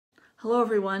Hello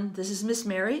everyone, this is Miss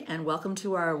Mary and welcome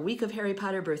to our week of Harry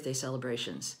Potter birthday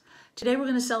celebrations. Today we're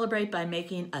going to celebrate by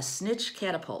making a Snitch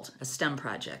Catapult, a STEM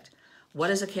project. What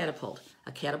is a catapult?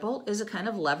 A catapult is a kind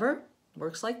of lever,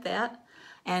 works like that,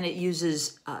 and it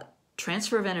uses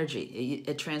transfer of energy.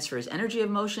 It transfers energy of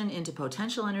motion into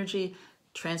potential energy,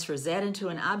 transfers that into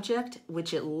an object,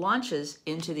 which it launches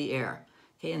into the air.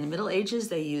 Okay, in the Middle Ages,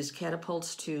 they used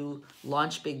catapults to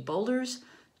launch big boulders,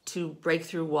 to break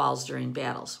through walls during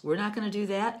battles. We're not going to do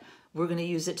that. We're going to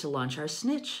use it to launch our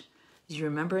Snitch. As you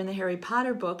remember in the Harry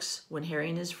Potter books, when Harry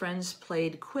and his friends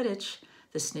played Quidditch,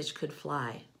 the Snitch could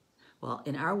fly. Well,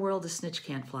 in our world, the Snitch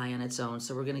can't fly on its own,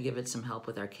 so we're going to give it some help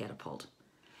with our catapult.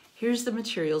 Here's the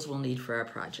materials we'll need for our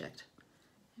project.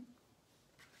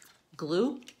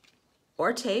 Glue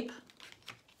or tape,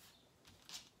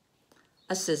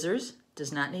 a scissors,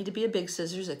 does not need to be a big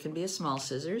scissors, it can be a small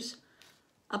scissors,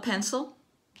 a pencil.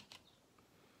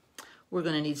 We're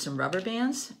going to need some rubber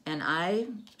bands, and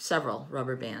several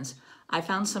rubber bands. I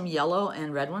found some yellow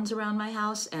and red ones around my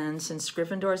house, and since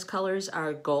Gryffindor's colors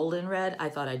are gold and red, I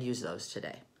thought I'd use those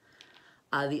today.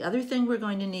 The other thing we're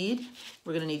going to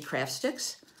need craft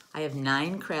sticks. I have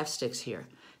 9 craft sticks here.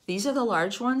 These are the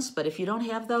large ones, but if you don't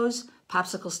have those,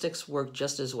 popsicle sticks work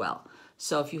just as well.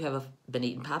 So if you have been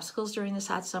eating popsicles during this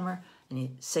hot summer, and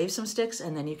you save some sticks,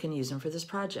 and then you can use them for this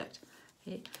project.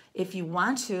 Okay? If you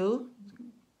want to,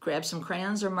 grab some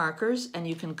crayons or markers and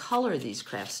you can color these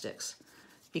craft sticks.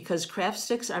 Because craft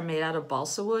sticks are made out of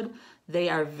balsa wood, they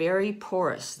are very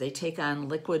porous. They take on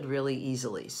liquid really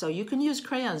easily. So you can use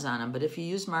crayons on them, but if you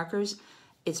use markers,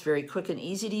 it's very quick and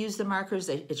easy to use the markers.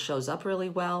 It shows up really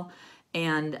well,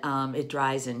 and it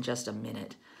dries in just a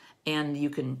minute. And you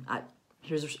can,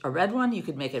 here's a red one. You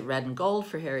could make it red and gold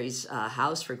for Harry's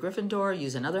house for Gryffindor.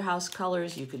 Use another house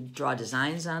colors. You could draw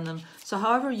designs on them. So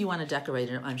however you want to decorate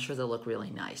it, I'm sure they'll look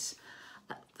really nice.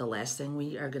 The last thing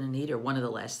we are going to need, or one of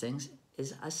the last things,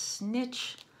 is a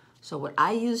Snitch. So what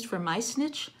I used for my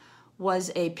Snitch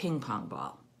was a ping pong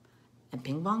ball. And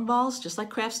ping pong balls, just like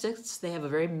craft sticks, they have a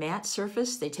very matte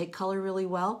surface. They take color really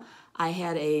well. I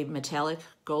had a metallic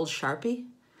gold Sharpie,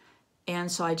 and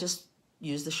so I just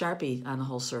used the Sharpie on the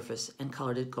whole surface and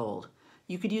colored it gold.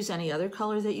 You could use any other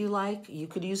color that you like. You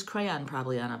could use crayon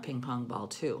probably on a ping pong ball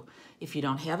too. If you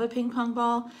don't have a ping pong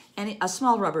ball, a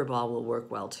small rubber ball will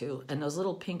work well too. And those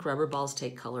little pink rubber balls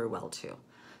take color well too.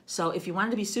 So if you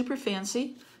wanted to be super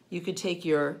fancy, you could take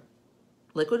your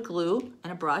liquid glue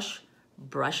and a brush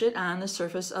it on the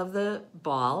surface of the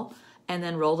ball, and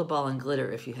then roll the ball in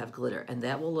glitter if you have glitter. And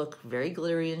that will look very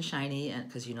glittery and shiny, and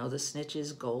because you know the Snitch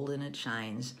is gold and it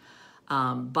shines.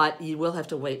 But you will have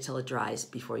to wait till it dries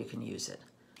before you can use it.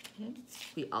 Okay.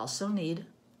 We also need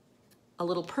a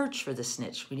little perch for the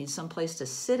Snitch. We need some place to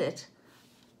sit it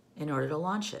in order to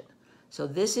launch it. So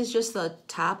this is just the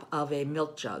top of a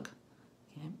milk jug.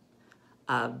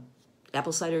 Okay.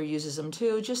 Apple cider uses them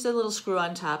too. Just a little screw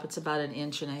on top. It's about 1.5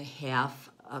 inches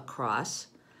across.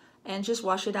 And just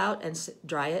wash it out and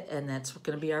dry it, and that's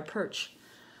going to be our perch.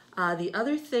 The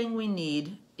other thing we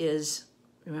need is,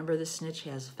 remember, the Snitch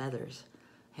has feathers,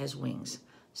 has wings.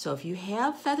 So if you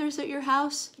have feathers at your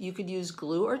house, you could use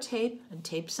glue or tape and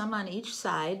tape some on each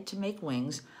side to make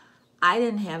wings. I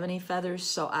didn't have any feathers,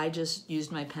 so I just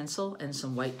used my pencil and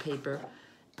some white paper,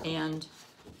 and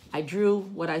I drew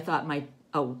what I thought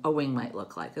a wing might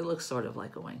look like. It looks sort of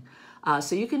like a wing.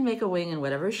 So you can make a wing in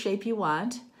whatever shape you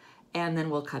want, and then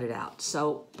we'll cut it out.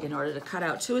 So in order to cut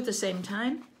out 2 at the same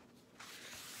time,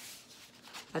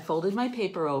 I folded my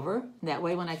paper over. That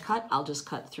way when I cut, I'll just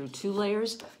cut through 2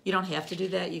 layers. You don't have to do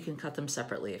that. You can cut them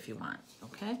separately if you want,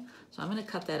 okay? So I'm gonna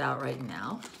cut that out right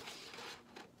now.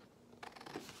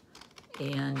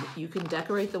 And you can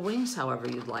decorate the wings however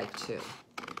you'd like to.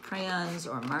 Crayons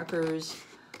or markers.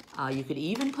 You could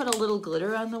even put a little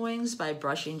glitter on the wings by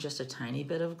brushing just a tiny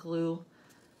bit of glue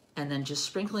and then just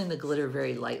sprinkling the glitter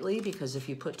very lightly, because if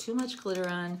you put too much glitter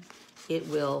on, it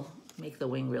will make the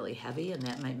wing really heavy, and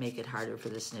that might make it harder for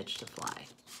the Snitch to fly.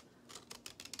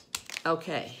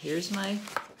 Okay, here's my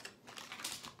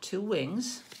 2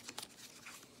 wings.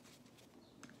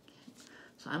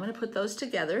 So I'm going to put those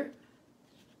together,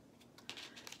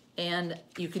 and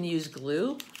you can use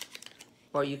glue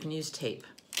or you can use tape.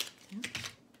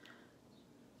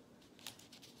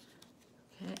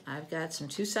 Okay, I've got some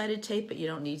 2-sided tape, but you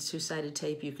don't need 2-sided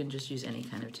tape. You can just use any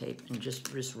kind of tape and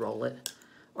just roll it.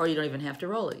 Or you don't even have to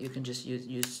roll it. You can just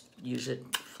use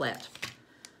it flat.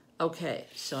 Okay,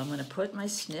 so I'm going to put my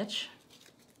Snitch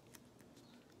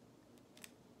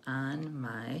on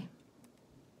my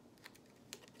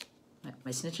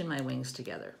Snitch and my wings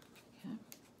together. Okay,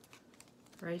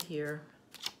 right here.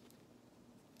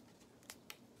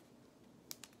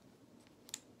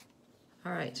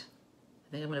 All right,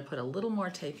 I think I'm going to put a little more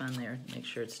tape on there to make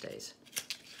sure it stays.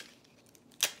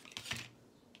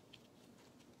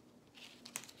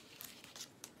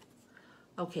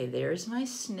 Okay, there's my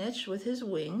Snitch with his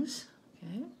wings.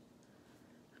 Okay,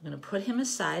 I'm going to put him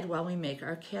aside while we make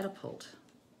our catapult.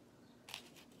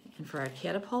 And for our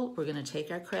catapult, we're going to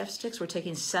take our craft sticks. We're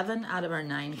taking 7 out of our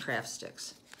 9 craft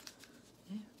sticks.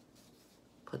 Okay.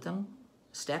 Put them,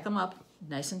 stack them up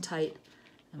nice and tight.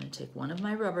 I'm going to take one of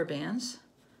my rubber bands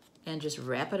and just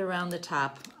wrap it around the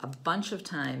top a bunch of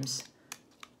times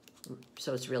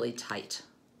so it's really tight.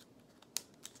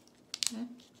 Okay.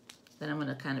 Then I'm going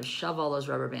to kind of shove all those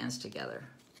rubber bands together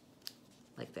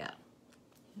like that.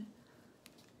 Okay.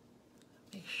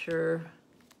 Make sure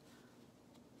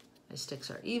my sticks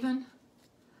are even.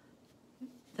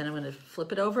 Then I'm going to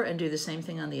flip it over and do the same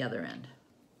thing on the other end.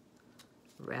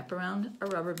 Wrap around a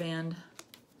rubber band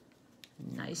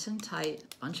nice and tight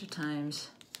a bunch of times.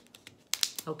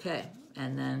 Okay,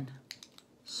 and then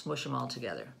smush them all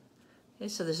together. Okay,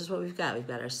 so this is what we've got. We've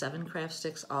got our 7 craft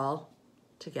sticks all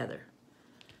together.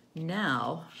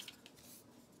 Now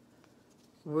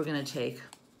we're going to take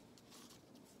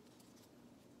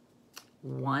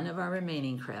one of our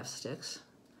remaining craft sticks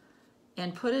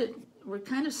and put it, we're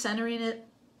kind of centering it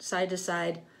side to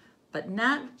side, but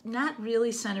not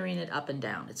really centering it up and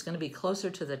down. It's going to be closer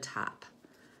to the top.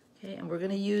 Okay, and we're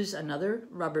going to use another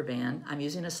rubber band. I'm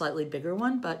using a slightly bigger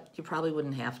one, but you probably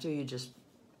wouldn't have to. You just,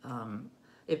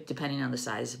 depending on the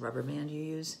size of rubber band you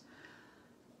use.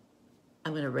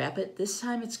 I'm going to wrap it. This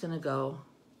time it's going to go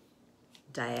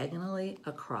diagonally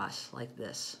across like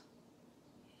this.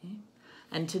 Okay.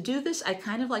 And to do this, I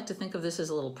kind of like to think of this as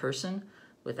a little person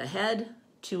with a head,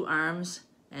 2 arms,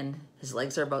 and his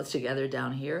legs are both together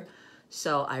down here.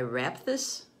 So I wrap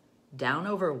this down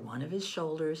over one of his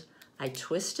shoulders. I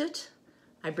twist it,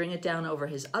 I bring it down over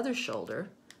his other shoulder,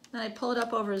 then I pull it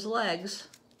up over his legs.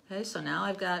 Okay, so now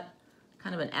I've got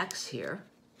kind of an X here.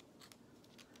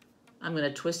 I'm going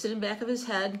to twist it in back of his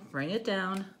head, bring it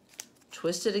down,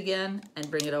 twist it again,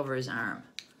 and bring it over his arm.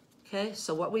 Okay,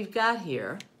 so what we've got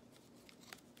here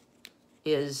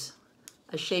is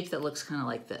a shape that looks kind of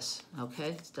like this. Okay,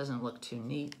 it doesn't look too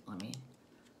neat.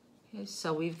 Okay,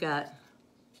 so we've got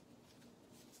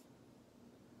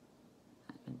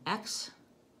an X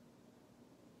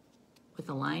with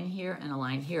a line here and a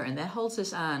line here, and that holds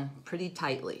this on pretty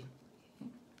tightly.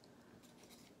 Okay.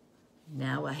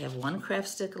 Now I have 1 craft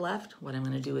stick left. What I'm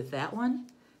going to do with that one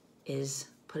is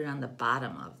put it on the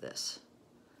bottom of this.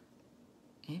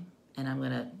 Okay, and I'm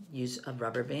going to use a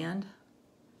rubber band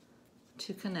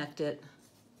to connect it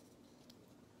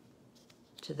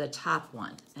to the top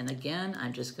one. And again,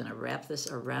 I'm just going to wrap this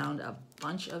around a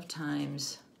bunch of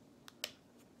times,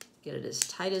 get it as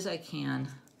tight as I can,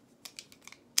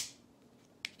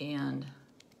 and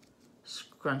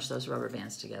scrunch those rubber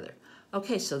bands together.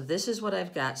 Okay, so this is what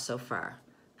I've got so far.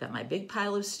 Got my big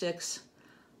pile of sticks.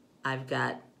 I've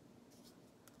got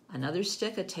another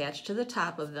stick attached to the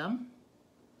top of them,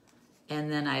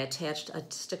 and then I attached a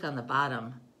stick on the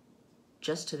bottom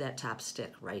just to that top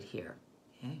stick right here.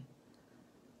 Okay.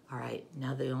 All right,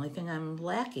 now the only thing I'm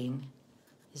lacking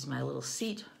is my little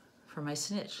seat for my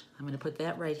Snitch. I'm going to put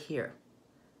that right here.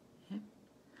 Okay.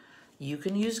 You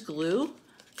can use glue.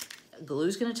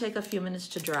 Glue's going to take a few minutes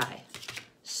to dry.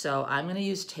 So I'm going to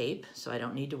use tape, so I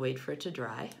don't need to wait for it to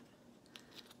dry.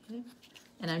 Okay.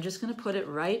 And I'm just going to put it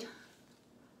right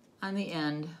on the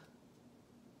end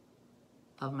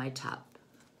of my top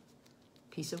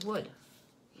piece of wood.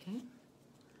 Okay.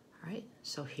 All right,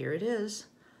 so here it is.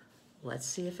 Let's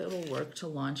see if it will work to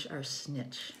launch our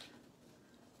Snitch.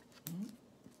 Okay.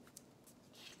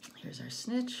 Here's our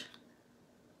Snitch.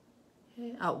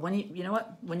 Okay. Oh, you know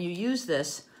what? When you use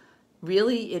this,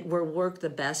 really it will work the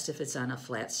best if it's on a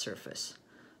flat surface.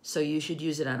 So you should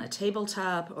use it on a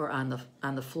tabletop or on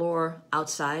the floor.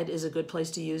 Outside is a good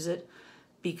place to use it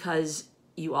because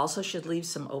you also should leave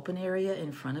some open area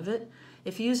in front of it.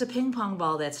 If you use a ping pong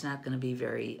ball, that's not going to be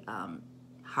very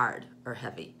hard or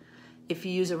heavy. If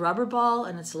you use a rubber ball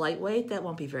and it's lightweight, that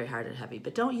won't be very hard or heavy.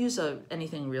 But don't use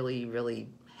anything really, really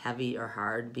heavy or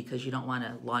hard because you don't want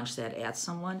to launch that at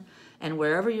someone. And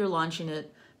wherever you're launching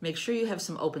it, make sure you have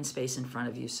some open space in front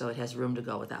of you so it has room to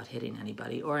go without hitting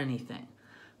anybody or anything.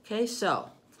 Okay, so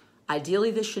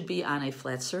ideally this should be on a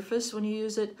flat surface when you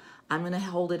use it. I'm going to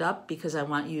hold it up because I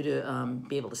want you to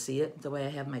be able to see it the way I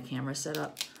have my camera set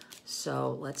up.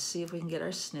 So let's see if we can get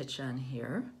our Snitch on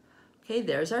here. Okay,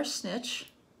 there's our Snitch.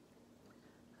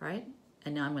 All right,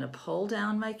 and now I'm going to pull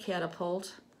down my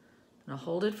catapult. I'm going to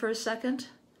hold it for a second,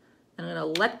 and I'm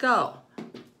going to let go.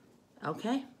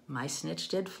 Okay, my Snitch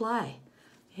did fly.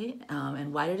 Okay,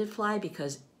 and why did it fly?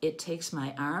 Because it takes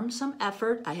my arm some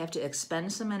effort. I have to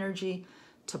expend some energy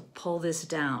to pull this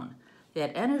down.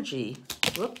 That energy,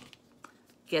 whoop,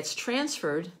 gets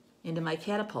transferred into my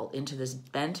catapult, into this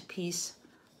bent piece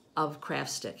of craft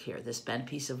stick here, this bent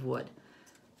piece of wood.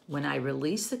 When I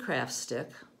release the craft stick,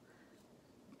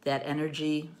 that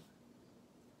energy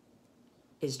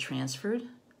is transferred.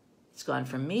 It's gone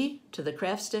from me to the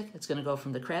craft stick. It's going to go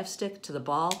from the craft stick to the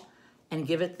ball and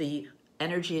give it the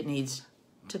energy it needs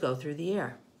to go through the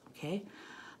air, okay?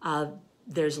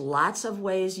 There's lots of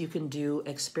ways you can do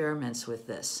experiments with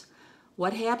this.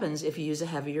 What happens if you use a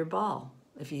heavier ball?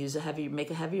 If you use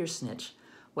make a heavier snitch?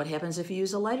 What happens if you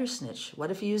use a lighter snitch? What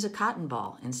if you use a cotton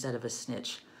ball instead of a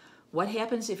snitch? What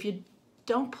happens if you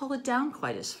don't pull it down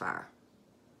quite as far?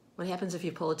 What happens if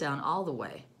you pull it down all the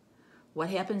way? What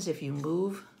happens if you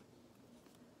move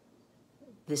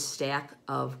this stack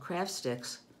of craft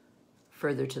sticks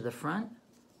further to the front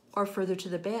or further to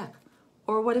the back?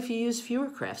 Or what if you use fewer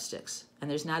craft sticks and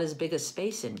there's not as big a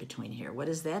space in between here? What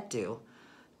does that do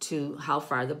to how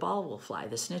far the ball will fly,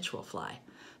 the snitch will fly?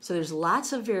 So there's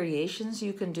lots of variations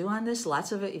you can do on this.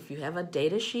 Lots of it, if you have a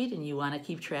data sheet and you want to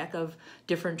keep track of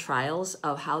different trials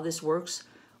of how this works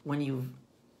when you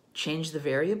change the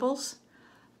variables,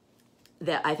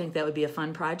 that I think that would be a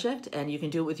fun project, and you can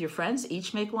do it with your friends.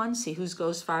 Each make one, see whose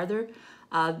goes farther.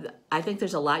 I think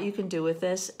there's a lot you can do with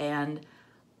this, and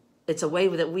it's a way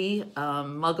that we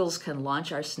muggles can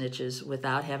launch our snitches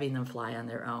without having them fly on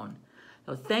their own.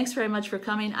 So thanks very much for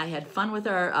coming. I had fun with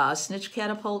our snitch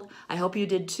catapult. I hope you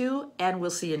did too, and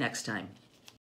we'll see you next time.